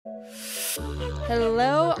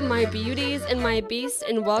Hello, my beauties and my beasts,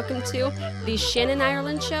 and welcome to the Shannon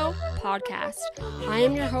Ireland Show podcast. I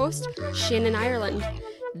am your host, Shannon Ireland.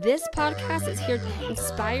 This podcast is here to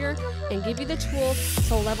inspire and give you the tools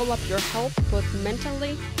to level up your health both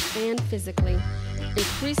mentally and physically.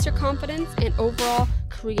 Increase your confidence and overall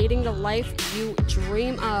creating the life you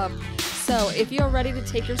dream of. So if you're ready to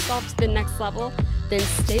take yourself to the next level, then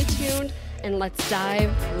stay tuned and let's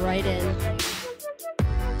dive right in.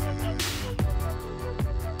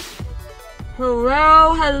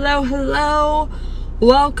 Hello.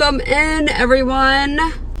 Welcome in, everyone.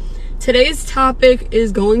 Today's topic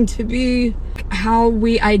is going to be how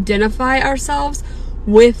we identify ourselves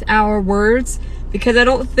with our words, because I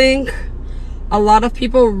don't think a lot of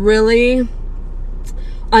people really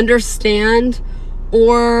understand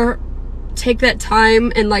or take that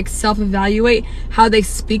time and self-evaluate how they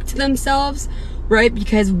speak to themselves, right?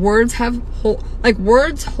 Because words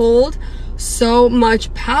hold so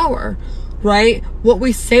much power, right? What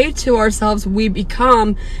we say to ourselves, we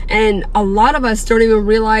become, and a lot of us don't even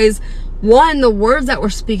realize, one, the words that we're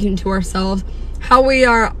speaking to ourselves, how we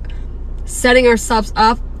are setting ourselves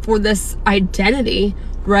up for this identity,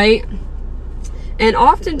 right? And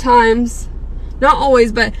oftentimes, not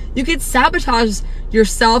always, but you could sabotage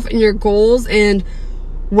yourself and your goals and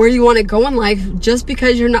where you want to go in life just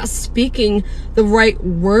because you're not speaking the right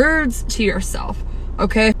words to yourself,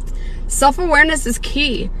 okay? Self-awareness is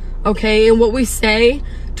key, okay? And what we say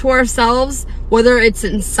to ourselves, whether it's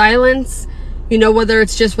in silence, whether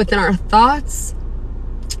it's just within our thoughts,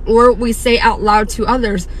 or we say out loud to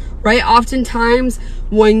others, right? Oftentimes,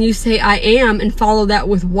 when you say I am and follow that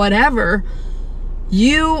with whatever,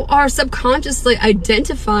 you are subconsciously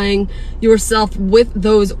identifying yourself with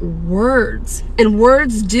those words. And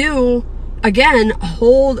words do, again,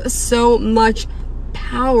 hold so much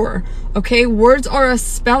power, okay? Words are a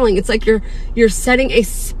spelling. It's like you're setting a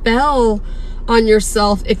spell on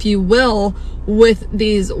yourself, if you will, with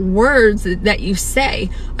these words that you say.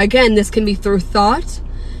 Again, this can be through thought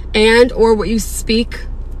and or what you speak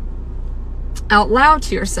out loud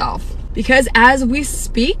to yourself. Because as we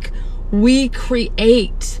speak, we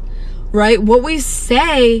create, right? What we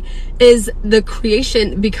say is the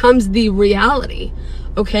creation, becomes the reality,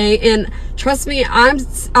 okay? And trust me,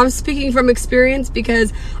 I'm speaking from experience,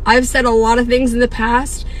 because I've said a lot of things in the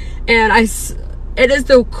past, and it is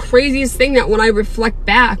the craziest thing that when I reflect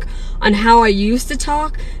back on how I used to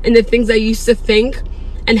talk and the things I used to think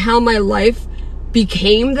and how my life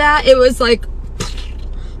became that, it was like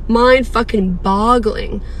mind fucking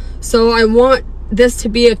boggling. So I want this to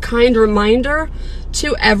be a kind reminder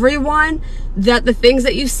to everyone that the things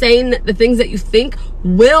that you say and the things that you think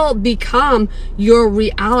will become your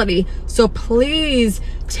reality. So please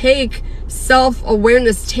take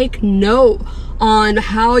self-awareness, take note on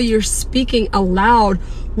how you're speaking aloud,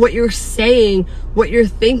 what you're saying, what you're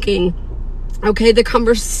thinking, okay? The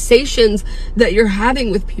conversations that you're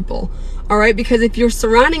having with people, all right? Because if you're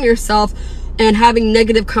surrounding yourself and having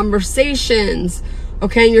negative conversations,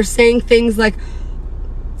 okay, and you're saying things like,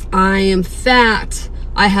 I am fat,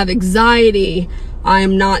 I have anxiety, I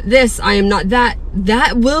am not this, I am not that,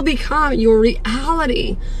 that will become your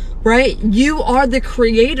reality, right? You are the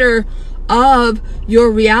creator of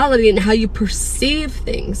your reality and how you perceive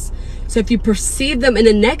things. So if you perceive them in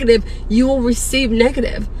a negative, you will receive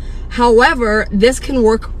negative. However, this can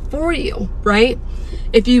work for you, right?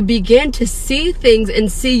 If you begin to see things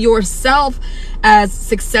and see yourself as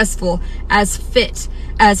successful, as fit,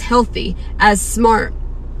 as healthy, as smart,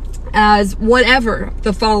 as whatever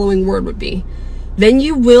the following word would be, then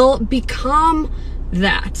you will become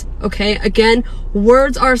that, okay? Again,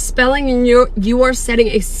 words are spelling, and you are setting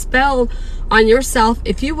a spell on yourself,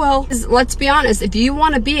 if you will. Let's be honest, if you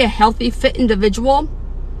want to be a healthy, fit individual,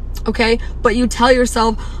 okay, but you tell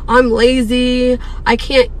yourself, I'm lazy, I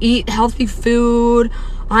can't eat healthy food,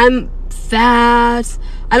 I'm fat,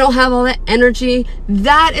 I don't have all that energy,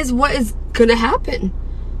 that is what is gonna happen,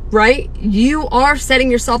 right? You are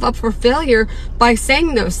setting yourself up for failure by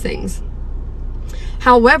saying those things.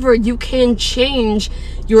 However, you can change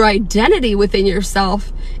your identity within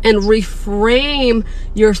yourself and reframe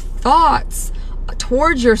your thoughts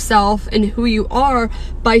towards yourself and who you are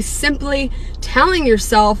by simply telling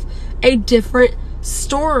yourself a different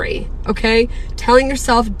story, okay? Telling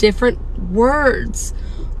yourself different words,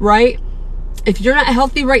 right? If you're not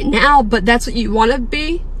healthy right now, but that's what you want to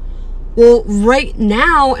be, well, right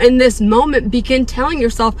now in this moment, begin telling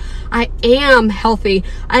yourself, I am healthy,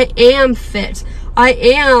 I am fit, I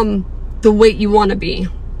am the weight you want to be,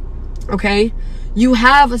 okay? You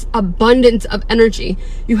have abundance of energy.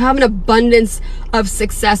 You have an abundance of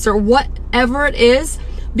success, or whatever it is,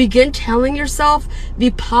 Begin telling yourself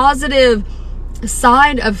the positive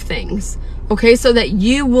side of things, okay? So that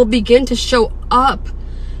you will begin to show up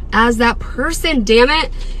as that person. Damn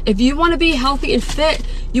it. If you want to be healthy and fit,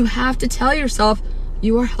 you have to tell yourself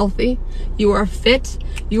you are healthy, you are fit,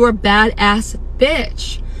 you are badass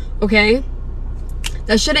bitch, okay?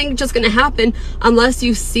 That shit ain't just gonna happen unless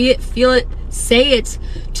you see it, feel it, say it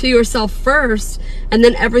to yourself first, and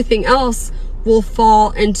then everything else will fall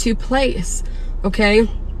into place, okay?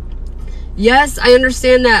 Yes, I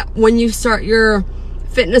understand that when you start your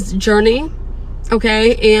fitness journey,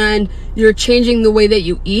 okay, and you're changing the way that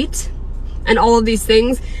you eat and all of these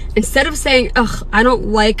things, instead of saying, ugh, I don't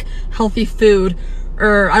like healthy food,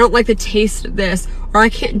 or I don't like the taste of this, or I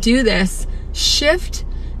can't do this, shift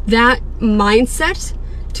that mindset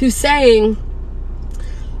to saying,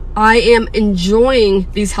 I am enjoying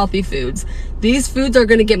these healthy foods. These foods are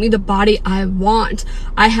going to get me the body I want.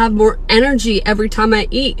 I have more energy every time I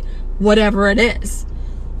eat whatever it is,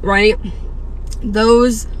 right?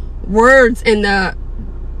 Those words and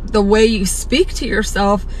the way you speak to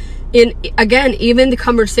yourself, in, again, even the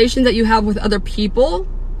conversations that you have with other people,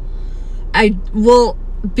 I will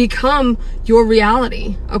become your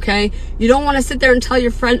reality, okay? You don't want to sit there and tell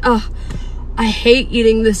your friend, oh, I hate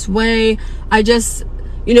eating this way. I just,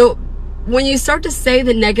 you know, when you start to say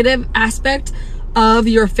the negative aspect of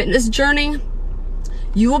your fitness journey,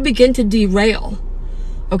 you will begin to derail,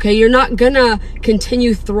 okay? You're not gonna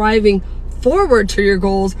continue thriving forward to your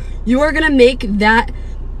goals. You are gonna make that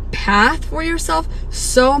path for yourself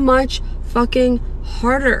so much fucking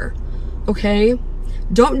harder, okay?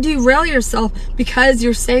 Don't derail yourself because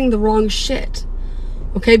you're saying the wrong shit,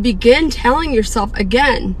 okay? Begin telling yourself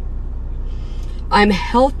again, I'm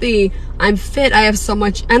healthy, I'm fit, I have so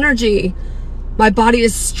much energy, my body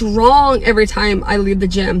is strong every time I leave the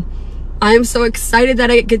gym. I am so excited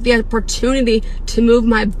that I get the opportunity to move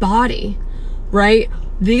my body, right?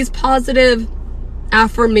 These positive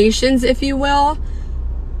affirmations, if you will,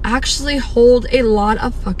 actually hold a lot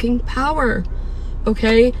of fucking power,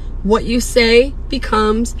 okay? What you say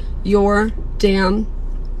becomes your damn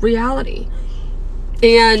reality.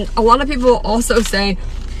 And a lot of people also say,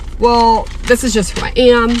 well, this is just who I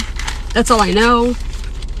am. That's all I know.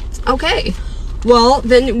 Okay, well,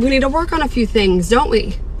 then we need to work on a few things, don't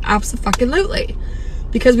we? Absolutely.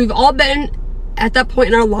 Because we've all been at that point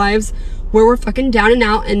in our lives where we're fucking down and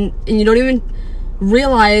out, and you don't even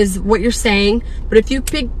realize what you're saying. But if you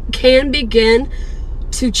can begin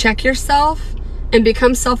to check yourself and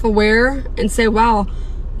become self-aware and say, wow,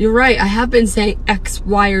 you're right, I have been saying X,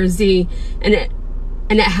 Y, or Z, and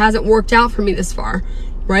it hasn't worked out for me this far,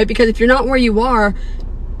 right? Because if you're not where you are,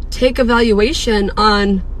 take evaluation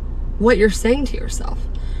on what you're saying to yourself.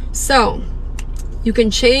 So you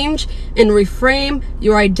can change and reframe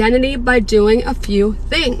your identity by doing a few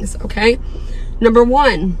things, okay? Number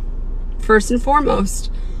one, first and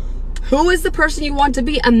foremost, who is the person you want to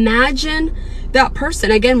be? Imagine that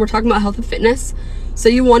person. Again, we're talking about health and fitness. So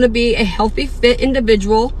you want to be a healthy, fit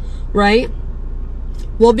individual, right?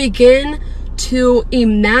 We'll begin to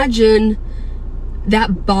imagine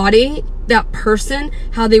that body, that person,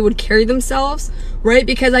 how they would carry themselves, right?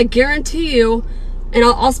 Because I guarantee you, and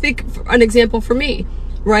I'll speak for an example for me,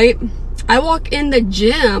 right? I walk in the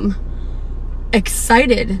gym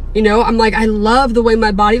excited, you know, I'm like, I love the way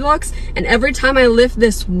my body looks, and every time I lift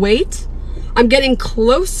this weight, I'm getting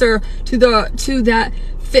closer to that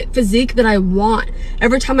fit physique that I want.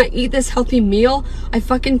 Every time I eat this healthy meal, I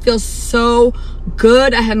fucking feel so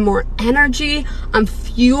good. I have more energy. I'm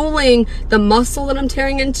fueling the muscle that I'm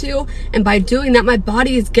tearing into, and by doing that, my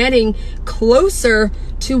body is getting closer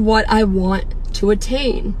to what I want to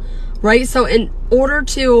attain, right? So in order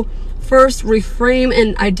to first reframe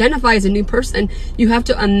and identify as a new person, you have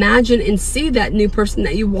to imagine and see that new person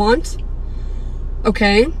that you want,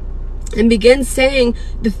 okay? And begin saying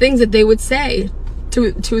the things that they would say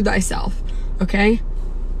to thyself, okay?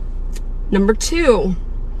 Number two,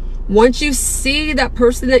 once you see that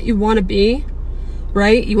person that you want to be,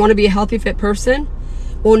 right? You want to be a healthy, fit person.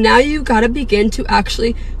 Well, now you got to begin to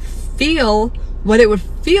actually feel what it would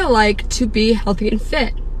feel like to be healthy and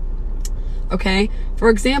fit, okay? For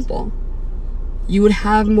example, you would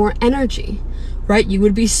have more energy, right? You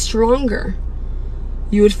would be stronger.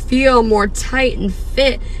 You would feel more tight and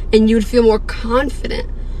fit, and you would feel more confident,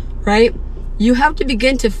 right? You have to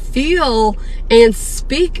begin to feel and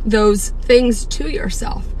speak those things to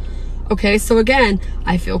yourself, okay? So again,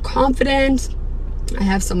 I feel confident. I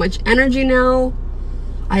have so much energy now.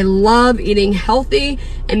 I love eating healthy.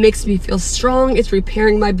 It makes me feel strong. It's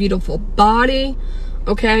repairing my beautiful body,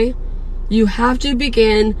 okay? You have to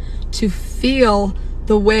begin to feel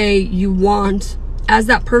the way you want as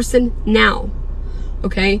that person now.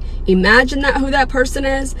 Okay? Imagine that who that person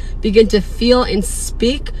is. Begin to feel and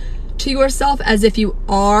speak to yourself as if you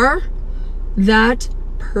are that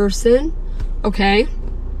person. Okay?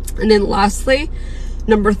 And then lastly,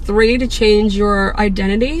 number 3 to change your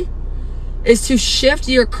identity is to shift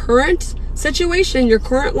your current situation, your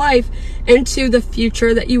current life, into the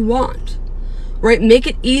future that you want. Right? Make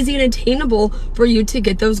it easy and attainable for you to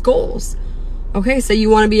get those goals. Okay, so you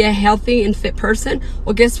want to be a healthy and fit person?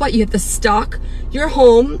 Well, guess what? You have to stock your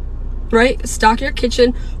home, right? Stock your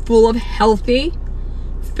kitchen full of healthy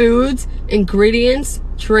foods, ingredients,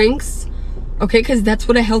 drinks. Okay, because that's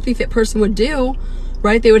what a healthy, fit person would do,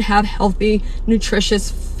 right? They would have healthy, nutritious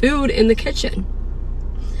food in the kitchen.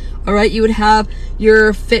 All right, you would have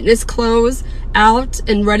your fitness clothes out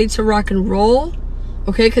and ready to rock and roll.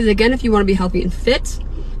 Okay, because again, if you want to be healthy and fit,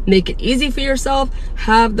 make it easy for yourself.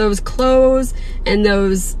 Have those clothes and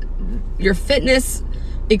your fitness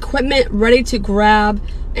equipment ready to grab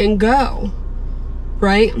and go,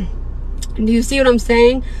 right? Do you see what I'm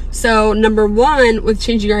saying? So number 1, with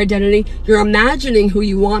changing your identity, you're imagining who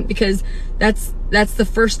you want, because that's the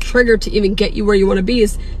first trigger to even get you where you want to be,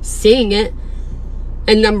 is seeing it.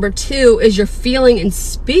 And number 2 is you're feeling and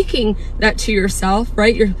speaking that to yourself,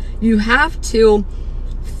 right? You have to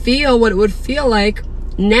feel what it would feel like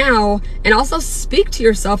now, and also speak to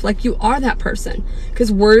yourself like you are that person,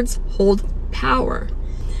 because words hold power.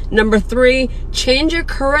 Number 3, change your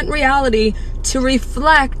current reality to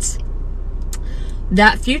reflect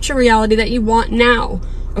that future reality that you want now.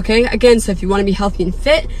 Okay, again, so if you want to be healthy and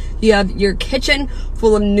fit, you have your kitchen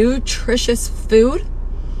full of nutritious food.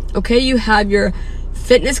 Okay, you have your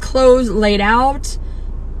fitness clothes laid out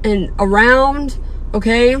and around.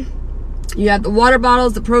 Okay, you have the water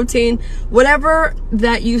bottles, the protein, whatever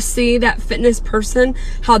that you see that fitness person,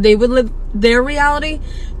 how they would live their reality.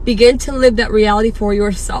 Begin to live that reality for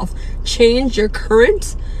yourself. Change your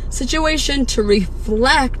current situation to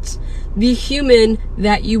reflect the human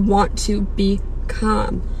that you want to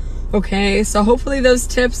become. Okay, so hopefully those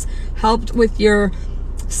tips helped with your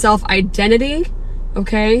self-identity.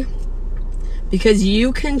 Okay, because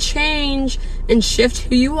you can change and shift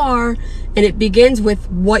who you are, and it begins with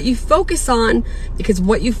what you focus on, because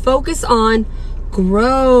what you focus on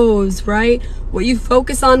grows, right? What you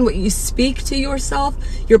focus on, what you speak to yourself,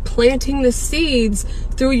 you're planting the seeds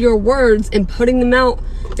through your words and putting them out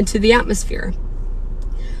into the atmosphere.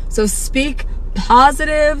 So speak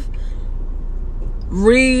positive,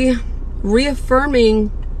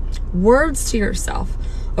 reaffirming words to yourself.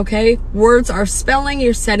 Okay, words are spelling.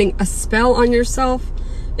 You're setting a spell on yourself,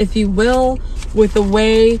 if you will, with the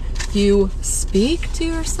way you speak to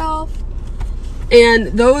yourself. And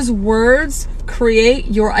those words create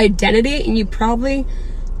your identity, and you probably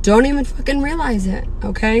don't even fucking realize it.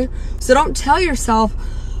 Okay, so don't tell yourself,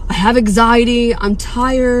 I have anxiety, I'm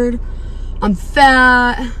tired, I'm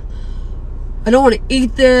fat, I don't want to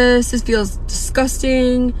eat this feels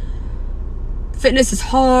disgusting, fitness is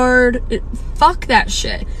hard. Fuck that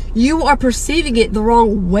shit. You are perceiving it the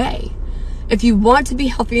wrong way. If you want to be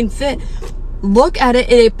healthy and fit, look at it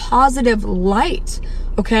in a positive light.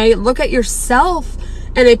 Okay, look at yourself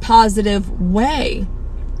in a positive way.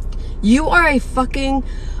 You are a fucking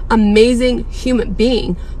amazing human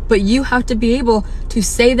being, but you have to be able to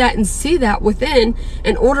say that and see that within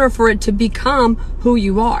in order for it to become who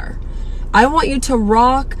you are. I want you to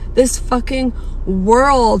rock this fucking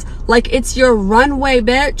world like it's your runway,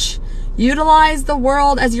 bitch. Utilize the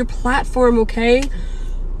world as your platform, okay?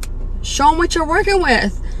 Show them what you're working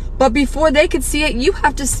with. But before they could see it, you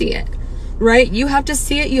have to see it, right? You have to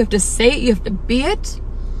see it, you have to say it, you have to be it,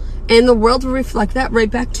 and the world will reflect that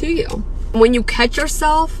right back to you. When you catch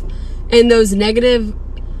yourself in those negative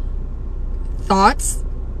thoughts,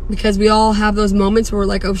 because we all have those moments where we're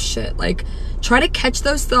like, oh shit, like, try to catch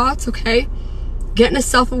those thoughts, okay? Get in a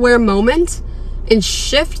self-aware moment and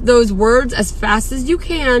shift those words as fast as you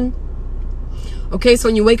can. Okay, so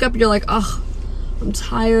when you wake up, you're like, oh, I'm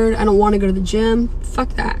tired, I don't want to go to the gym. Fuck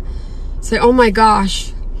that. Say, oh my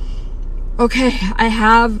gosh, okay, I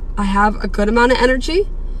have a good amount of energy.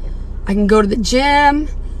 I can go to the gym.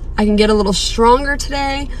 I can get a little stronger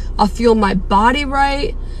today. I'll feel my body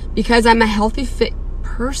right because I'm a healthy, fit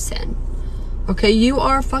person. Okay, you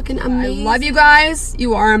are fucking amazing. I love you guys.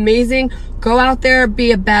 You are amazing. Go out there,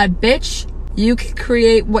 be a bad bitch. You can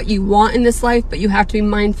create what you want in this life, but you have to be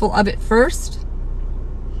mindful of it first.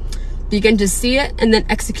 Begin to see it and then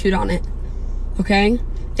execute on it. Okay?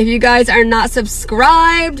 If you guys are not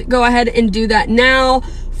subscribed, go ahead and do that now.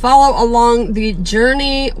 Follow along the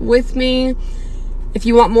journey with me. If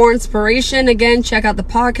you want more inspiration, again, check out the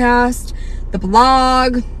podcast, the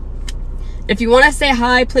blog. And If you want to say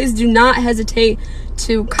hi, please do not hesitate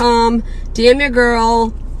to come DM your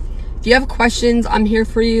girl. If you have questions, I'm here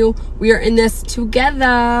for you. We are in this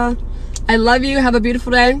together. I love you. Have a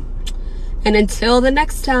beautiful day. And until the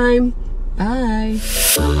next time, bye.